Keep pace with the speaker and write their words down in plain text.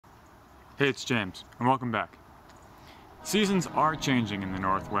Hey, it's James, and welcome back. Seasons are changing in the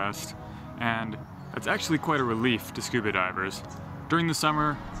Northwest, and it's actually quite a relief to scuba divers. During the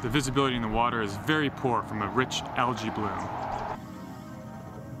summer, the visibility in the water is very poor from a rich algae bloom.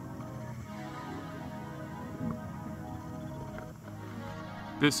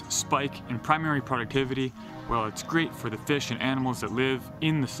 This spike in primary productivity, while it's great for the fish and animals that live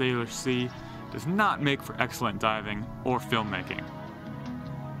in the Sailor Sea, does not make for excellent diving or filmmaking.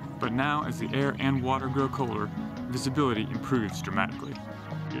 But now, as the air and water grow colder, visibility improves dramatically.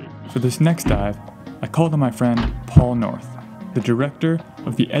 For this next dive, I called on my friend Paul North, the director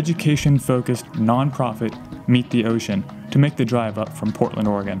of the education-focused nonprofit Meet the Ocean, to make the drive up from Portland,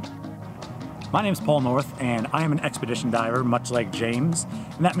 Oregon. My name's Paul North, and I am an expedition diver, much like James,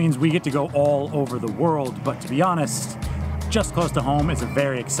 and that means we get to go all over the world, but to be honest, just close to home is a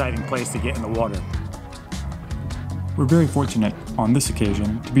very exciting place to get in the water. We're very fortunate, on this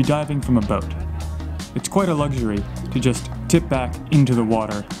occasion, to be diving from a boat. It's quite a luxury to just tip back into the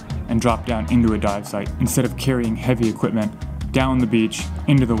water and drop down into a dive site instead of carrying heavy equipment down the beach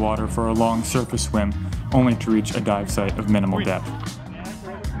into the water for a long surface swim only to reach a dive site of minimal depth.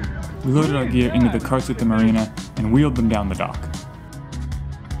 We loaded our gear into the carts at the marina and wheeled them down the dock.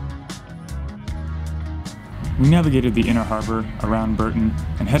 We navigated the inner harbor around Burton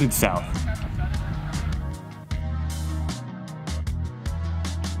and headed south.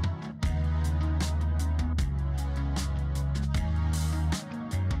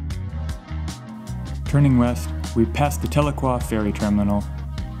 Turning west, we passed the Tahlequah ferry terminal,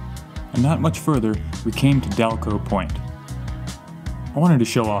 and not much further, we came to Dalco Point. I wanted to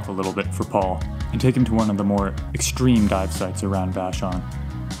show off a little bit for Paul and take him to one of the more extreme dive sites around Vashon.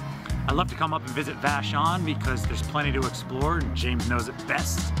 I love to come up and visit Vashon because there's plenty to explore and James knows it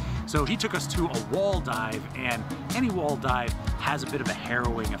best. So he took us to a wall dive, and any wall dive has a bit of a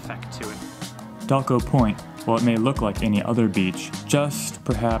harrowing effect to it. Dalco Point, while it may look like any other beach, just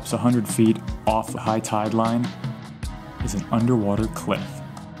perhaps 100 feet off the high tide line, is an underwater cliff.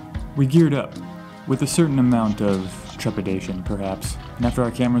 We geared up, with a certain amount of trepidation perhaps, and after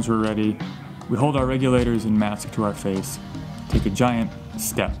our cameras were ready, we hold our regulators and mask to our face, take a giant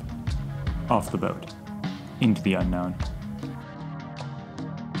step off the boat, into the unknown.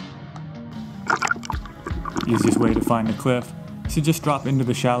 The easiest way to find a cliff is to just drop into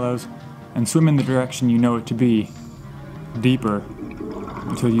the shallows and swim in the direction you know it to be, deeper,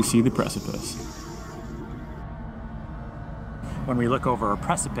 until you see the precipice. When we look over a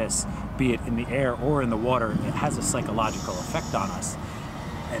precipice, be it in the air or in the water, it has a psychological effect on us.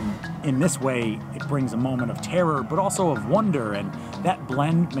 And in this way, it brings a moment of terror, but also of wonder, and that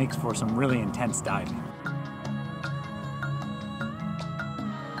blend makes for some really intense diving.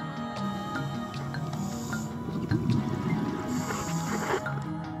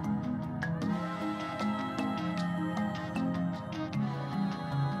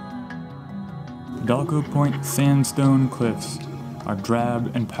 Dalco Point sandstone cliffs are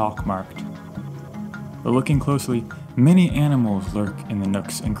drab and pockmarked. But looking closely, many animals lurk in the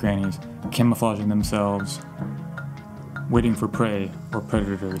nooks and crannies, camouflaging themselves, waiting for prey or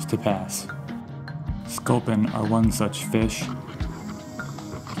predators to pass. Sculpin are one such fish.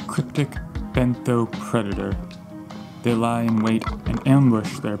 Cryptic bentho predator. They lie in wait and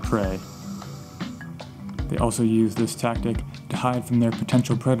ambush their prey. They also use this tactic to hide from their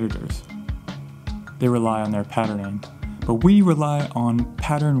potential predators. They rely on their patterning, but we rely on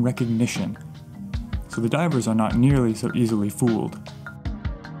pattern recognition, so the divers are not nearly so easily fooled.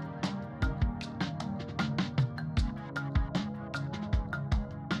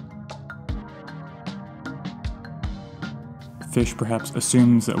 The fish perhaps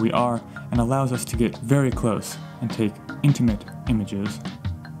assumes that we are and allows us to get very close and take intimate images.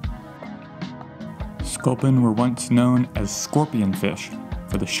 Sculpin were once known as scorpion fish,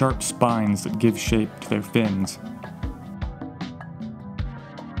 for the sharp spines that give shape to their fins.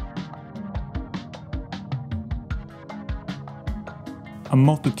 A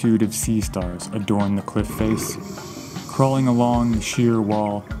multitude of sea stars adorn the cliff face, crawling along the sheer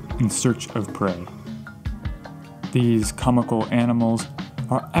wall in search of prey. These comical animals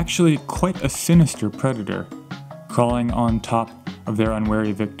are actually quite a sinister predator, crawling on top of their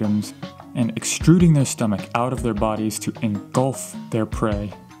unwary victims and extruding their stomach out of their bodies to engulf their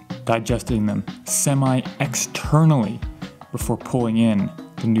prey, digesting them semi-externally before pulling in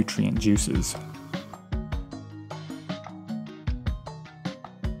the nutrient juices.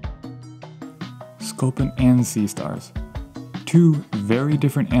 Sculpin and sea stars, two very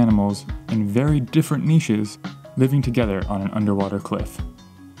different animals in very different niches living together on an underwater cliff.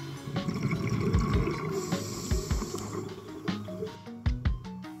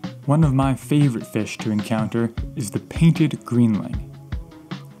 One of my favorite fish to encounter is the painted greenling.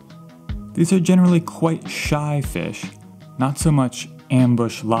 These are generally quite shy fish, not so much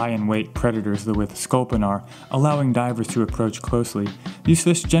ambush lie-in-wait predators with sculpinar, allowing divers to approach closely. These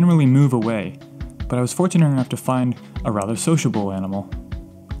fish generally move away, but I was fortunate enough to find a rather sociable animal.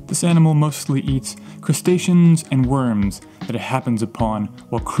 This animal mostly eats crustaceans and worms that it happens upon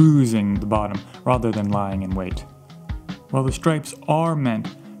while cruising the bottom rather than lying in wait. While the stripes are meant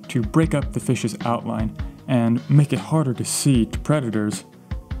to break up the fish's outline and make it harder to see to predators,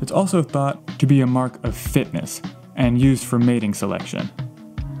 it's also thought to be a mark of fitness and used for mating selection.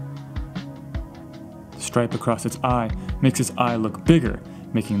 The stripe across its eye makes its eye look bigger,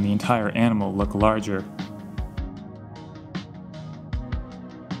 making the entire animal look larger.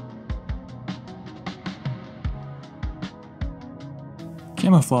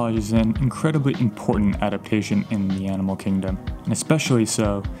 Camouflage is an incredibly important adaptation in the animal kingdom, and especially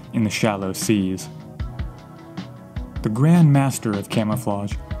so in the shallow seas. The Grand Master of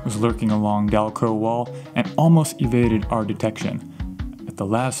Camouflage was lurking along Dalco Wall and almost evaded our detection. At the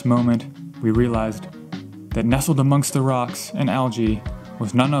last moment, we realized that nestled amongst the rocks and algae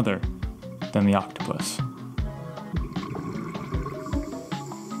was none other than the octopus.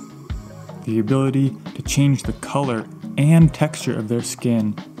 The ability to change the color and texture of their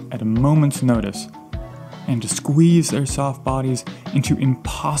skin at a moment's notice, and to squeeze their soft bodies into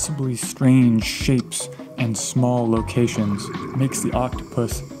impossibly strange shapes and small locations makes the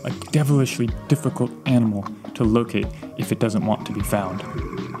octopus a devilishly difficult animal to locate if it doesn't want to be found.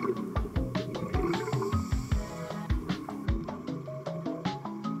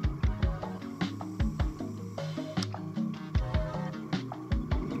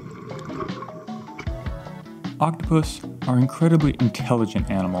 Octopus are incredibly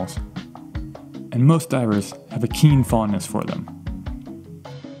intelligent animals, and most divers have a keen fondness for them.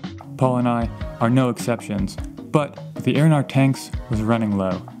 Paul and I are no exceptions, but the air in our tanks was running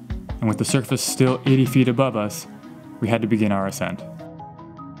low, and with the surface still 80 feet above us, we had to begin our ascent.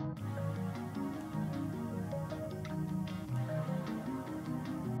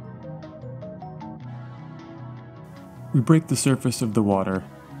 We break the surface of the water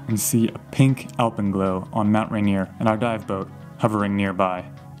and see a pink alpenglow on Mount Rainier and our dive boat hovering nearby.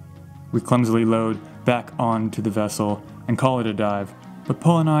 We clumsily load back onto the vessel and call it a dive, but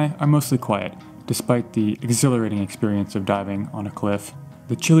Paul and I are mostly quiet, despite the exhilarating experience of diving on a cliff.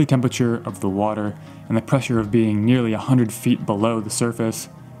 The chilly temperature of the water and the pressure of being nearly 100 feet below the surface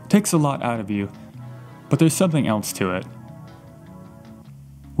takes a lot out of you, but there's something else to it.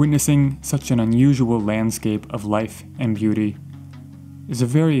 Witnessing such an unusual landscape of life and beauty is a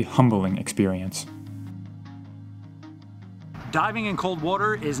very humbling experience. Diving in cold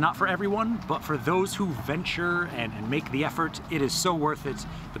water is not for everyone, but for those who venture and make the effort, it is so worth it.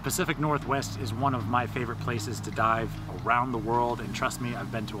 The Pacific Northwest is one of my favorite places to dive around the world, and trust me,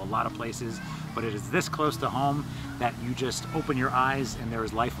 I've been to a lot of places, but it is this close to home that you just open your eyes and there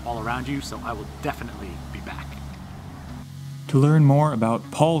is life all around you, so I will definitely be back. To learn more about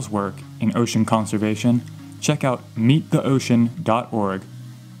Paul's work in ocean conservation, check out meettheocean.org,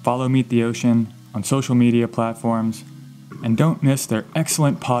 follow Meet the Ocean on social media platforms, and don't miss their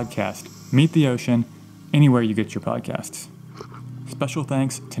excellent podcast, Meet the Ocean, anywhere you get your podcasts. Special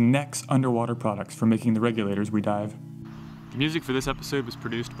thanks to Nex Underwater Products for making the regulators we dive. The music for this episode was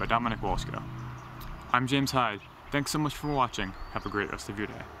produced by Dominick Wolczko. I'm James Hyde. Thanks so much for watching. Have a great rest of your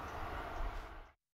day.